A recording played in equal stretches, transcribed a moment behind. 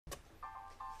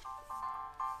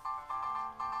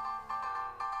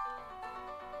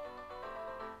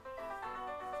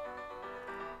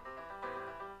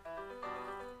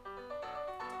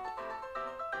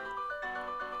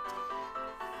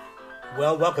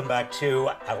Well, welcome back to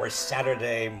our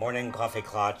Saturday morning coffee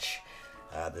clutch.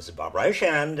 This is Bob Reich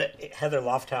and Heather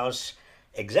Lofthouse,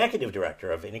 Executive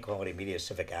Director of Inequality Media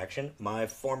Civic Action, my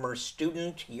former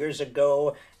student years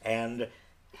ago, and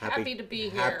Happy to be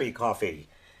here. Happy coffee.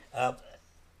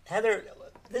 Heather,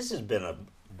 this has been a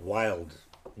wild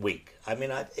week. I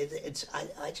mean, I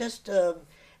just, and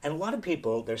a lot of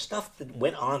people, there's stuff that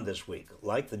went on this week,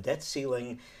 like the debt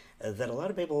ceiling, that a lot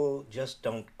of people just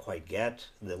don't quite get.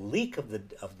 The leak of the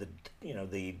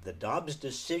Dobbs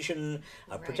decision,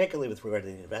 Right. particularly with regard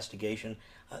to the investigation.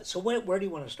 So where do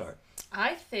you want to start?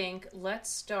 I think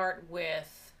let's start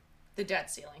with the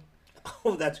debt ceiling.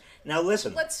 Oh, now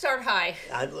listen. Let's start high.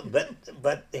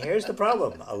 But here's the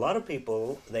problem. A lot of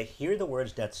people, they hear the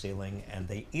words debt ceiling and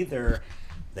they either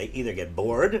get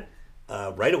bored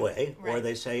right away, or Right.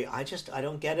 they say, I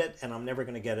don't get it, and I'm never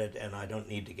going to get it, and I don't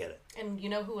need to get it. And you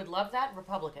know who would love that?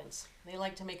 Republicans. They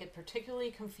like to make it particularly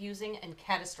confusing and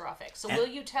catastrophic. So will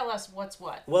you tell us what's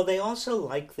what? Well, they also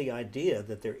like the idea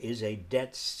that there is a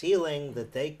debt ceiling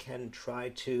that they can try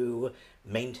to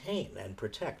maintain and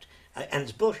protect. And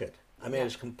it's bullshit. I mean, Yeah.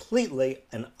 it's completely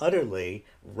and utterly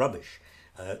rubbish.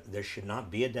 There should not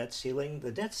be a debt ceiling.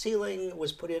 The debt ceiling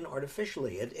was put in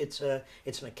artificially. It's an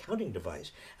accounting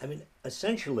device. I mean,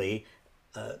 essentially,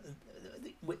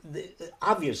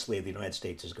 obviously, the United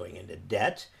States is going into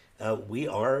debt. We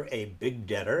are a big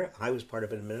debtor. I was part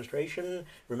of an administration,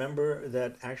 remember,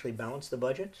 that actually balanced the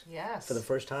budget Yes. for the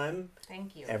first time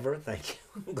Thank you. ever. Thank you.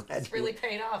 I'm glad It's really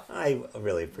paid off. I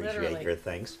really appreciate Literally. your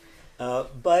thanks.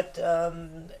 And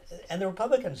the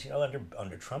Republicans,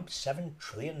 under Trump, $7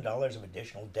 trillion of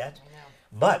additional debt. I know.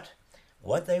 But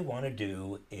what they want to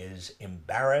do is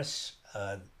embarrass,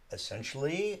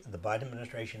 essentially, the Biden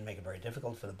administration, make it very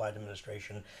difficult for the Biden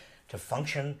administration to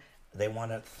function. They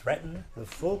want to threaten the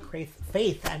full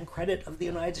faith and credit of the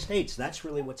United States. That's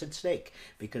really what's at stake.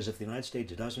 Because if the United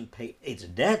States doesn't pay its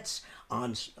debts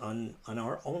on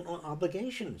our own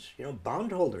obligations,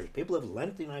 bondholders, people who have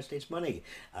lent the United States money,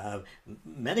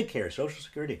 Medicare, Social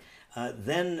Security,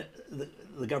 then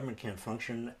the government can't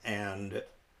function and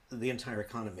the entire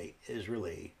economy is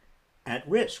really at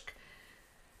risk.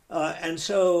 And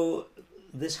so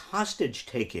this hostage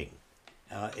taking,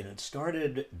 and it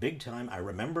started big time. I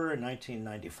remember in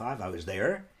 1995, I was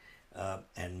there,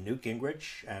 and Newt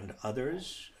Gingrich and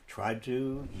others tried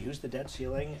to use the debt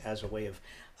ceiling as a way of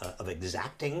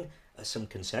exacting some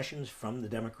concessions from the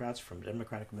Democrats, from the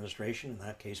Democratic administration, in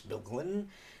that case Bill Clinton.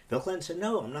 Bill Clinton said,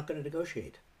 no, I'm not going to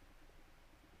negotiate.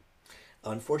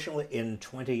 Unfortunately, in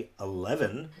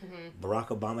 2011, Barack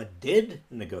Obama did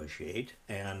negotiate,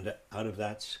 and out of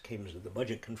that came the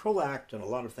Budget Control Act and a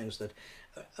lot of things that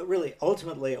really,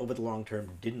 ultimately, over the long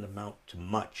term, didn't amount to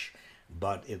much.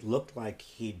 But it looked like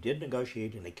he did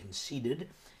negotiate and he conceded.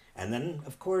 And then,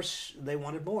 of course, they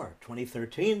wanted more.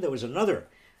 2013, there was another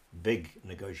big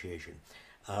negotiation.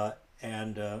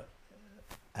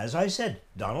 As I said,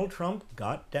 Donald Trump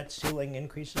got debt ceiling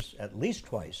increases at least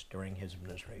twice during his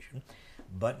administration.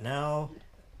 But now,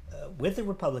 with the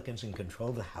Republicans in control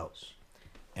of the House,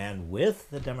 and with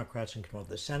the Democrats in control of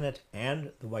the Senate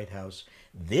and the White House,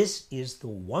 this is the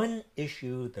one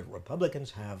issue that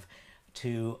Republicans have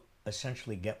to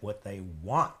essentially get what they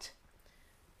want.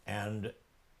 And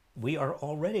we are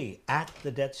already at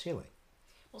the debt ceiling.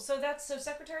 Well, so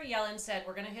Secretary Yellen said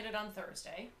we're going to hit it on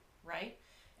Thursday, right?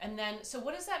 And then, so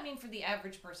what does that mean for the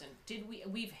average person?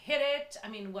 We've hit it? I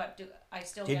mean, what, do I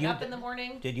still get up in the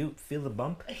morning? Did you feel the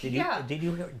bump? Yeah. Did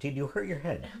you hurt your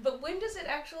head? But when does it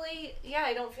actually,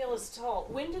 I don't feel as tall.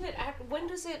 When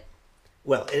does it?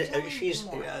 Well, Tell me she's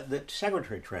more. the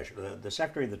Secretary of Treasury. The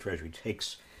Secretary of the Treasury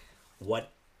takes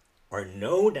what are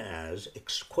known as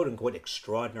quote unquote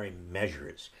extraordinary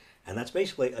measures, and that's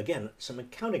basically, again, some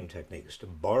accounting techniques to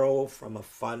borrow from a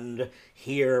fund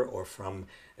here, or from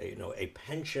a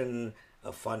pension,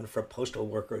 a fund for postal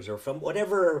workers, or from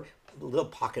whatever little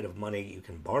pocket of money you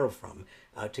can borrow from,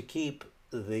 to keep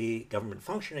the government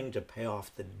functioning, to pay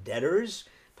off the debtors,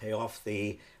 pay off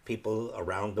the people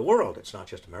around the world. It's not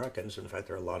just Americans. In fact,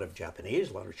 there are a lot of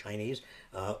Japanese, a lot of Chinese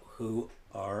who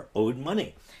are owed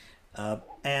money.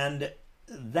 And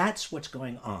that's what's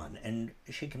going on. And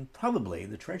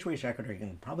the Treasury Secretary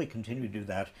can probably continue to do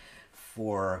that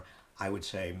for, I would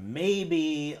say,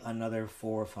 maybe another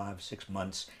 4, 5, 6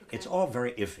 months. Okay. It's all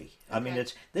very iffy. I mean,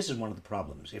 this is one of the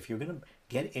problems. If you're going to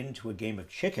get into a game of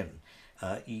chicken,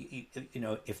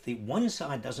 if the one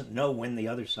side doesn't know when the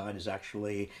other side is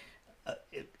actually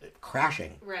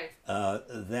crashing, Right.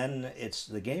 then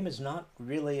the game is not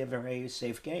really a very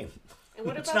safe game. And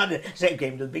what It's about- not a safe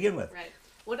game to begin with. Right.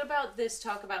 What about this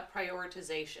talk about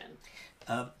prioritization?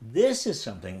 This is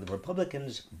something the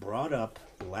Republicans brought up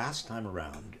last time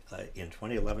around in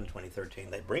 2011, 2013.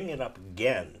 They bring it up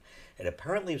again. It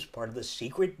apparently was part of the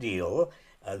secret deal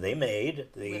they made,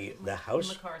 the House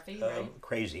McCarthy, right?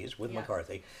 crazies with Yeah.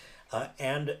 McCarthy.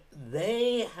 And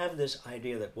they have this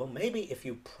idea that, well, maybe if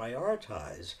you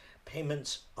prioritize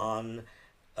payments on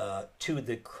to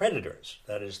the creditors,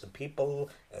 that is, the people,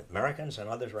 Americans and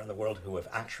others around the world who have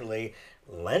actually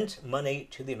lent money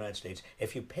to the United States,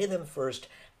 if you pay them first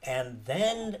and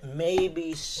then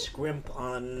maybe scrimp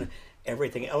on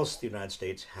everything else the United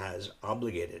States has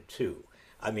obligated to.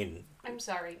 I mean, I'm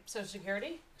sorry, Social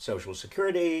Security? Social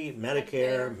Security,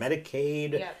 Medicare,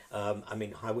 Medicaid, Yeah. I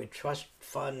mean, highway trust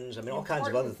funds, I mean, all kinds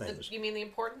of other things. You mean the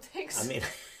important things? I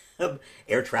mean,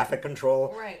 air traffic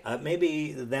control. Right.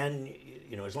 Maybe then,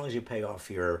 as long as you pay off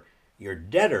your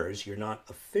debtors, you're not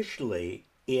officially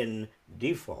in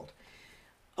default.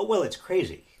 Oh, well, it's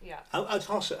crazy. Yeah. It's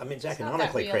also, I mean, it's not that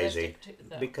economically crazy realistic,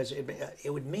 though. because it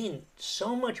would mean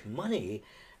so much money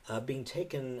being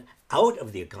taken out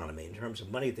of the economy in terms of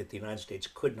money that the United States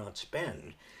could not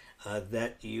spend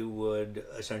that you would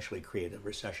essentially create a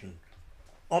recession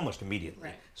almost immediately.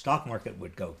 Right. Stock market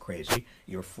would go crazy.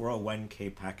 Your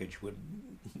 401k package would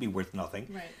be worth nothing.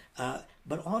 Right.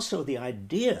 But also the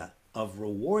idea of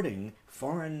rewarding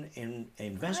foreign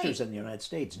investors Right. in the United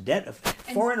States, debt of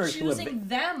And foreigners who have choosing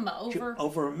them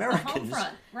over the Americans. home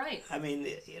front. Right. I mean,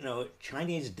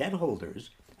 Chinese debt holders.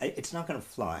 It's not going to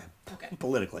fly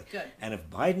politically. Good. And if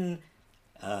Biden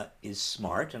is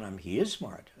smart, and he is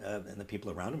smart, and the people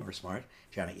around him are smart,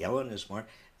 Janet Yellen is smart,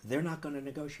 they're not going to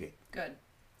negotiate. Good.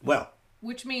 Well,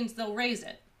 Which means they'll raise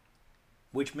it.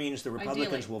 which means the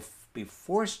Republicans Ideally. will be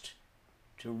forced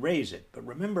to raise it. But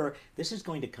remember, this is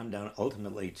going to come down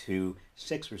ultimately to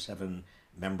 6 or 7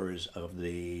 members of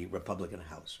the Republican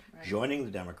House Right. joining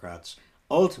the Democrats.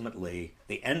 Ultimately,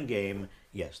 the end game,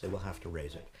 yes, they will have to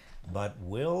raise it. But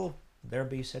will there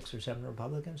be 6 or 7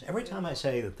 Republicans? Every time I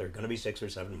say that there are going to be 6 or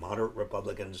 7 moderate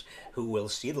Republicans who will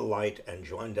see the light and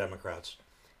join Democrats,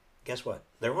 guess what?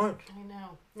 There aren't. I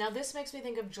know. Now this makes me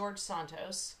think of George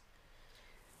Santos.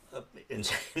 In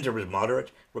terms of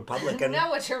moderate Republican.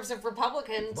 No, in terms of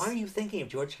Republicans. Why are you thinking of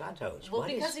George Santos? Well, What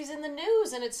because is- he's in the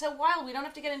news and it's so wild. We don't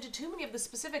have to get into too many of the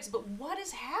specifics, but what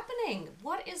is happening?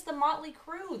 What is the motley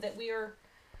crew that we are...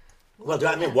 Well,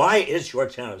 I mean, why is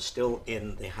George Santos still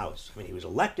in the House? I mean, he was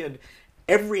elected.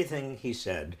 Everything he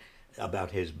said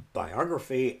about his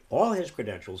biography, all his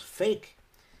credentials, fake.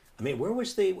 I mean, where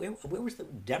was the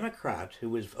Democrat who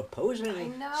was opposing I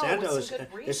know, Santos? it's some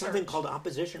good There's something research. called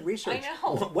opposition research. I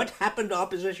know. What happened to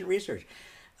opposition research?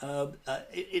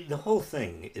 The whole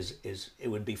thing is it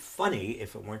would be funny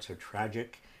if it weren't so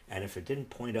tragic, and if it didn't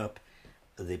point up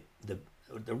the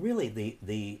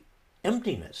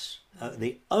emptiness,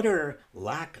 the utter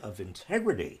lack of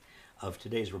integrity of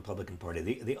today's Republican Party,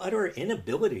 the utter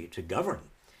inability to govern.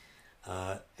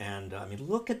 And I mean,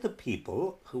 look at the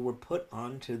people who were put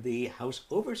onto the House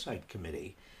Oversight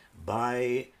Committee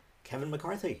by Kevin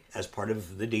McCarthy as part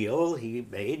of the deal he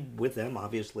made with them,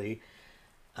 obviously,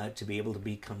 to be able to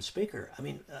become Speaker. I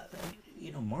mean,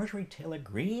 Marjorie Taylor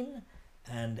Greene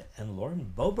and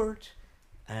Lauren Boebert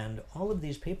and all of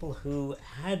these people who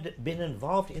had been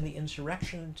involved in the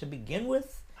insurrection to begin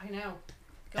with. I know.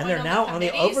 And they're now on the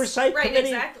committees. Oversight Right, Committee,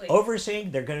 exactly.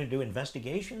 overseeing, they're going to do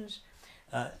investigations.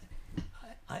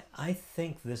 I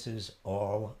think this is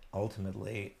all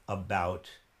ultimately about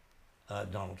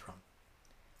Donald Trump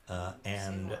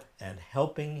and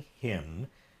helping him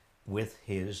with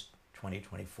his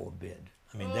 2024 bid.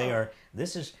 I mean, they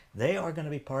are going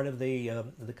to be part of the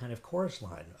kind of chorus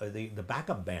line, or the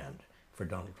backup band for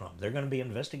Donald Trump. They're going to be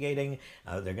investigating.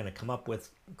 They're going to come up with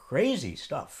crazy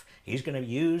stuff. He's going to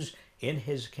use in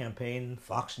his campaign.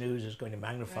 Fox News is going to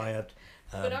magnify it.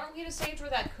 But aren't we at a stage where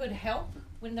that could help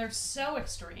when they're so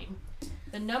extreme?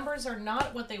 The numbers are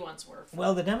not what they once were.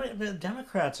 Well, the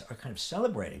Democrats are kind of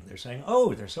celebrating. They're saying,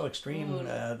 "Oh, they're so extreme.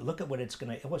 Look at what it's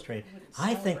going to illustrate."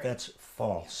 I think that's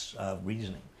false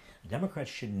reasoning. Democrats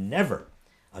should never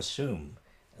assume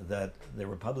that the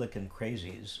Republican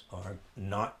crazies are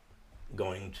not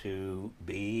going to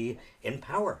be in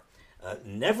power.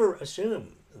 Never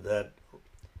assume that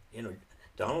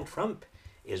Donald Trump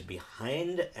is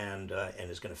behind and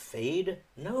is going to fade.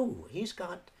 No, he's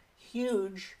got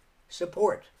huge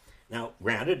support. Now,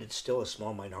 granted, it's still a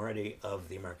small minority of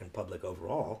the American public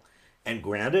overall, and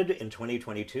granted, in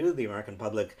 2022, the American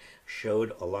public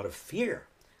showed a lot of fear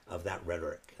of that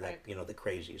rhetoric, Right. the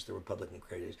crazies, the Republican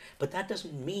crazies. But that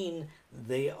doesn't mean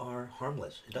they are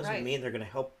harmless. It doesn't Right. mean they're going to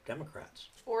help Democrats.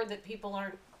 Or that people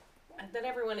aren't, that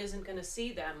everyone isn't going to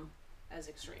see them as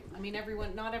extreme. I mean,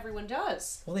 not everyone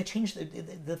does. Well, they changed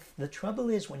the trouble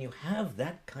is when you have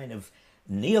that kind of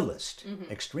nihilist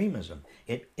extremism,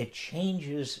 it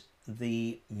changes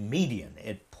the median.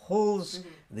 It pulls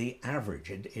the average.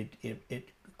 It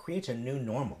creates a new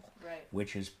normal, Right.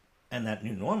 which is, and that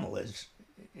new normal is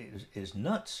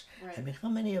nuts. Right. I mean, how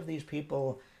many of these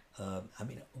people?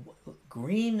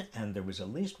 Green, and there was at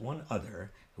least one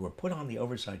other who were put on the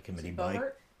oversight committee by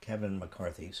Boebert? Kevin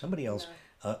McCarthy, somebody else,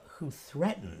 who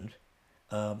threatened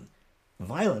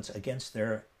violence against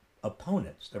their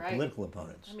opponents, their Right. political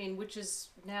opponents. I mean, which is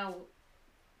now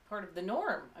part of the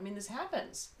norm. I mean, this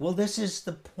happens. Well, this is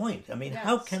the point. I mean, Yeah,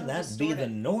 how it's can so that be the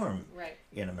distorted. norm Right.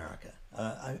 in America?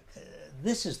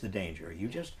 This is the danger. You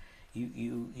just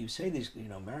you say these.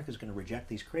 America's going to reject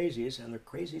these crazies, and the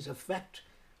crazies affect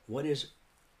what is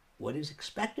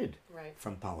expected Right.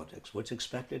 from politics. What's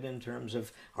expected in terms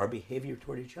of our behavior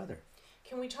toward each other.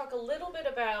 Can we talk a little bit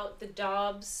about the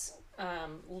Dobbs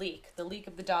leak, the leak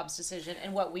of the Dobbs decision,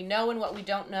 and what we know and what we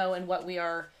don't know, and what we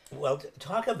are? Well,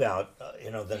 talk about the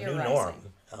new Theorizing.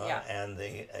 norm Yeah. and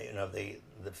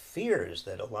the fears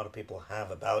that a lot of people have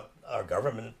about our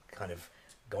government kind of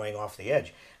going off the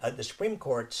edge. The Supreme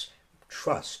Court's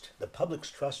trust, the public's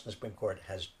trust in the Supreme Court,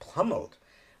 has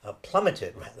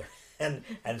plummeted rather, and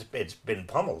it's been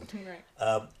pummeled. Right.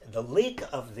 The leak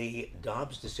of the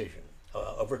Dobbs decision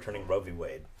overturning Roe v.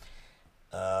 Wade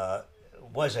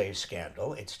was a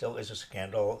scandal. It still is a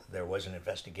scandal. There was an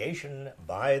investigation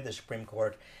by the Supreme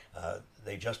Court.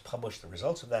 They just published the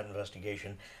results of that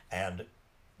investigation, and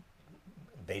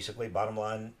basically, bottom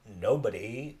line,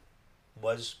 nobody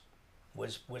was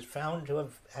found to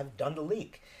have done the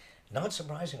leak. Not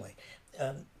surprisingly.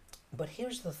 But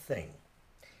here's the thing.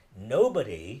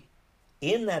 Nobody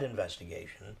in that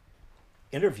investigation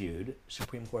interviewed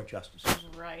Supreme Court justices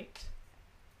Right.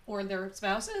 Or their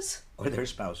spouses, or their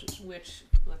spouses. which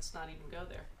let's not even go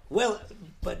there. Well,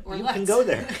 but Or you let's. can go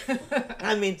there.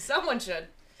 I mean, Someone should.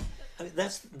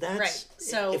 that's Right,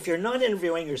 so- if you're not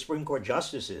interviewing your Supreme Court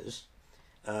justices,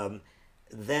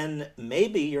 then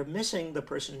maybe you're missing the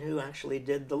person who actually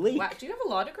did the leak. Wow. Do you have a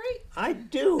law degree? I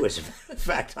do, as a matter of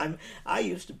fact. I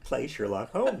used to play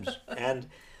Sherlock Holmes, and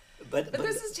but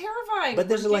This is terrifying. But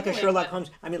this We're is like a giggling, Sherlock but- Holmes.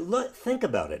 I mean, look, think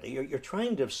about it. You're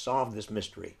trying to solve this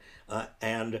mystery,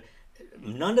 and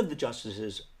none of the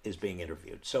justices is being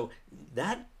interviewed. So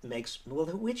that makes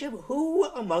who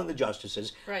among the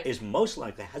justices Right. is most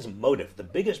likely has a motive, the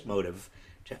biggest motive,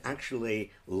 to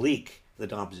actually leak the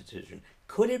Dobbs decision?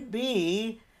 Could it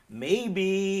be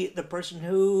maybe the person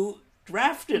who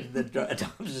drafted the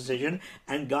Dobbs decision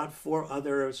and got 4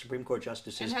 other Supreme Court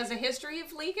justices And has a history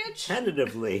of leakage?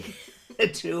 tentatively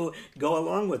to go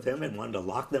along with him and wanted to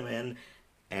lock them in,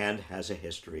 and has a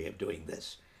history of doing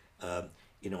this?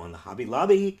 On the Hobby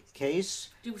Lobby case.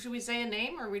 Should we say a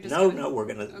name, or are we just No, we're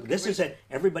gonna. Okay, this is it.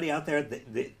 Everybody out there,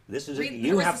 this is it.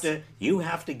 Read- You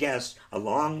have to guess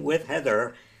along with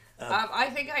Heather. I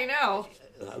think I know.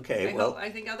 Okay, I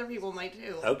think other people might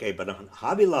too. Okay, but on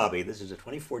Hobby Lobby, this is a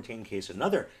 2014 case,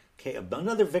 another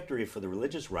victory for the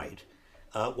religious right.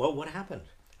 Well, what happened?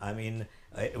 I mean,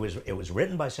 it was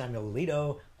written by Samuel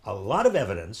Alito. A lot of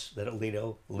evidence that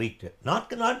Alito leaked it.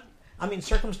 Not. I mean,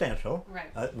 circumstantial.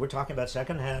 Right. We're talking about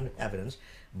secondhand evidence,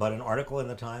 but an article in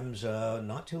the Times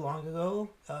not too long ago,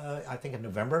 I think in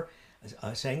November,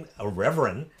 saying a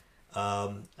reverend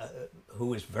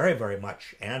who is very, very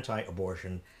much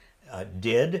anti-abortion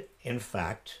did, in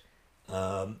fact,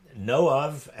 know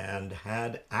of and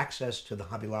had access to the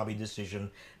Hobby Lobby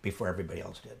decision before everybody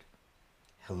else did.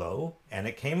 Hello? And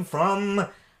it came from,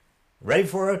 ready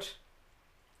for it?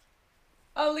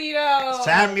 Alito!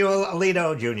 Samuel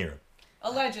Alito Jr.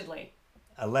 Allegedly.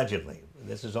 Allegedly.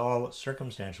 This is all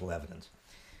circumstantial evidence.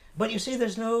 But you see,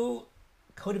 there's no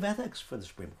code of ethics for the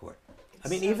Supreme Court. I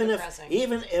mean, so depressing.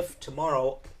 even if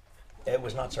tomorrow it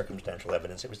was not circumstantial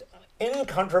evidence, it was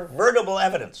incontrovertible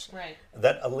evidence Right.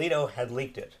 that Alito had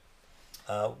leaked it,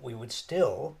 we would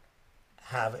still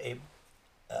have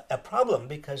a problem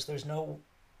because there's no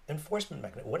enforcement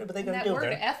mechanism. What are they going to That do?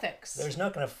 word ethics. There's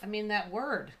not going to. I mean, that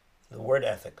word. The word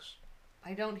ethics.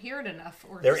 I don't hear it enough.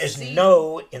 Or There is see.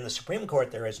 in the Supreme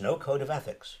Court, there is no code of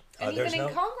ethics. And There's even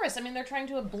in Congress, I mean, they're trying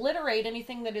to obliterate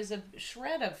anything that is a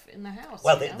shred of in the House.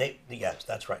 Well, you know? yes,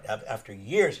 that's right. After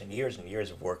years and years and years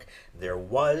of work, there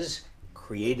was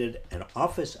created an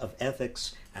Office of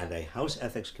Ethics and a House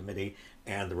Ethics Committee,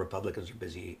 and the Republicans are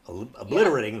busy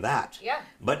obliterating that. Yeah.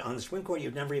 But on the Supreme Court,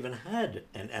 you've never even had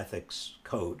an ethics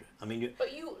code. I mean, But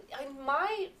in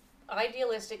my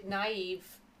idealistic, naive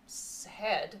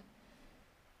head,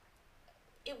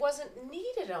 it wasn't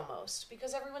needed almost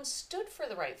because everyone stood for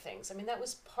the right things. I mean, that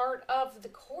was part of the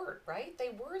court, right? They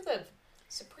were the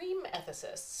supreme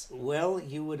ethicists. Well,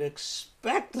 you would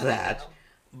expect that.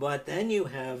 But then you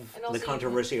have the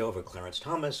controversy over Clarence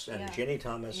Thomas and Ginny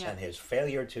Thomas and his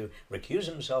failure to recuse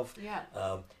himself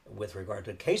with regard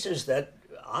to cases that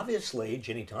obviously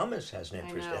Ginny Thomas has an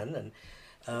interest in.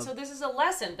 And so this is a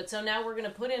lesson, but so now we're going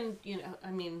to put in, you know,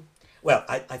 I mean... Well,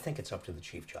 I think it's up to the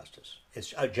Chief Justice.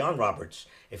 It's John Roberts,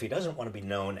 if he doesn't want to be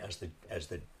known as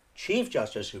the Chief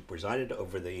Justice who presided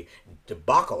over the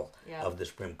debacle of the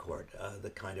Supreme Court, the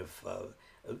kind of...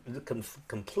 the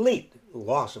complete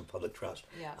loss of public trust.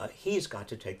 He's got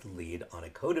to take the lead on a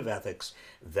code of ethics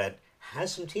that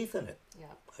has some teeth in it.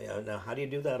 Now, how do you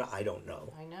do that? I don't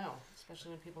know. I know,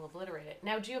 especially when people obliterate it.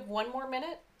 Now, do you have one more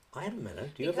minute? I have a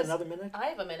minute. Do you have another minute? I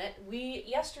have a minute.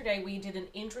 Yesterday we did an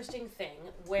interesting thing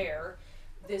where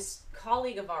this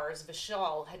colleague of ours,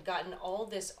 Vishal, had gotten all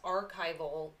this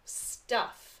archival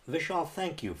stuff. Vishal,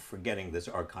 thank you for getting this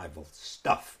archival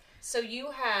stuff. So you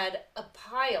had a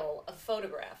pile of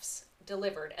photographs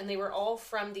delivered, and they were all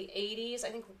from the 80s. I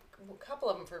think a couple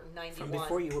of them from 91. From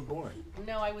before you were born.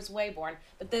 No, I was way born.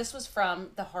 But this was from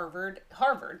the Harvard,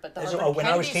 but the Harvard when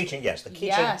Kennedy I was teaching,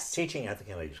 teaching at the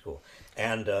Kennedy School.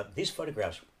 And these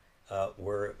photographs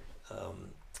were,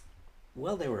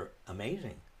 they were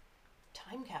amazing.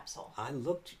 Time capsule. I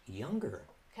looked younger.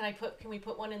 Can we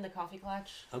put one in the coffee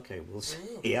clutch? Okay, we'll see.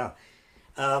 Yeah.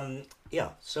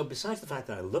 So besides the fact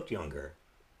that I looked younger...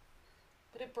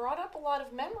 But it brought up a lot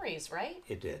of memories, right?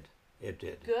 It did.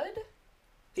 Good?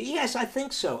 Yes, I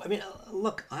think so. I mean,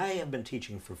 look, I have been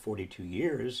teaching for 42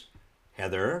 years,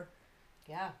 Heather.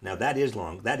 Yeah. Now, that is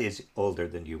long. That is older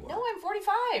than you are. No, I'm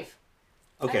 45.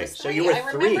 Okay, so you were 3.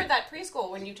 I remember that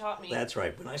preschool when you taught me. That's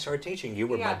right. When I started teaching, you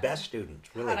were my best student.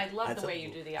 Really. God, I love the way you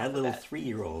do the alphabet. That little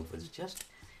 3-year-old was just...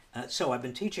 so I've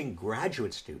been teaching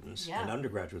graduate students and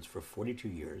undergraduates for 42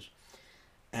 years,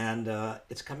 and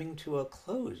it's coming to a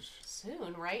close.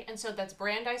 Soon, right? And so that's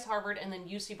Brandeis, Harvard, and then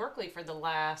UC Berkeley for the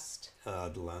last...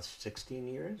 16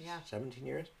 years? 17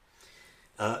 years?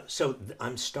 So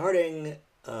I'm starting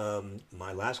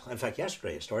my last class. In fact,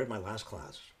 yesterday I started my last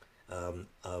class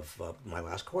of my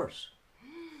last course.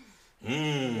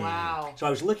 Wow. So I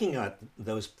was looking at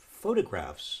those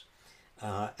photographs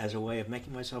as a way of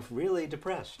making myself really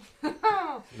depressed.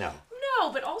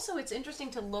 No, but also it's interesting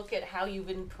to look at how you've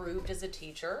improved as a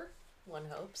teacher, one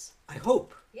hopes. I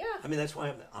hope. Yeah. I mean, that's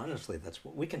why, honestly, that's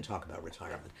what we can talk about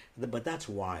retirement. But that's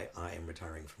why I am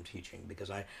retiring from teaching,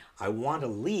 because I want to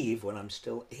leave when I'm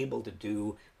still able to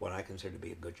do what I consider to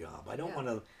be a good job. I don't want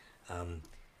to,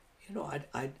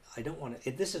 I don't want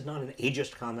to, this is not an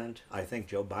ageist comment. I think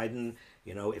Joe Biden,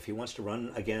 if he wants to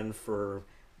run again for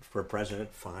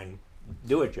president, fine.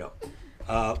 Do it, Joe.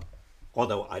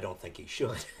 Although I don't think he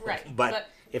should. Right. but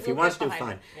if he wants to,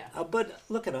 fine. Yeah. But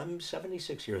look, I'm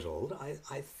 76 years old.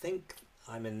 I think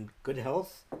I'm in good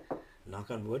health,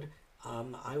 knock on wood.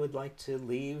 I would like to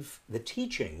leave the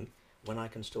teaching when I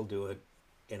can still do it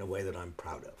in a way that I'm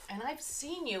proud of. And I've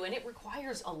seen you, and it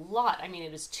requires a lot. I mean,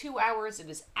 it is 2 hours, it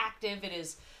is active, it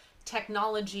is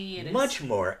technology. It is much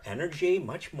more energy,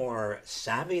 much more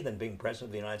savvy than being president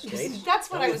of the United States. That's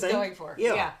what I was going for.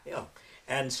 Yeah.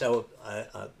 And so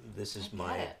this is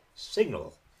my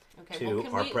signal to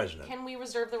our president. Can we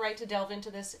reserve the right to delve into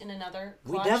this in another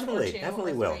We clutch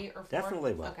definitely or will. 3 or 4?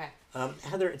 Definitely will. Okay.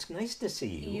 Heather, it's nice to see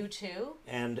you. You too.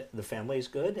 And the family's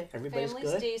good? Everybody's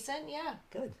Family's good? decent, yeah.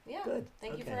 Good. Yeah. Good.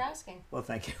 Thank you for asking. Well,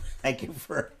 thank you. Thank you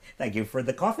for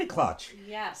the coffee clutch.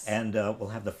 Yes. And we'll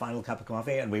have the final cup of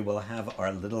coffee, and we will have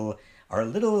our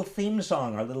little theme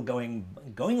song, our little going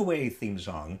away theme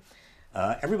song.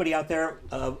 Everybody out there,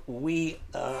 we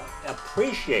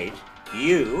appreciate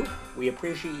you. We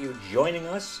appreciate you joining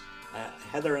us.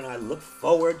 Heather and I look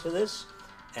forward to this,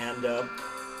 and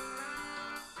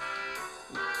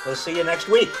we'll see you next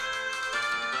week.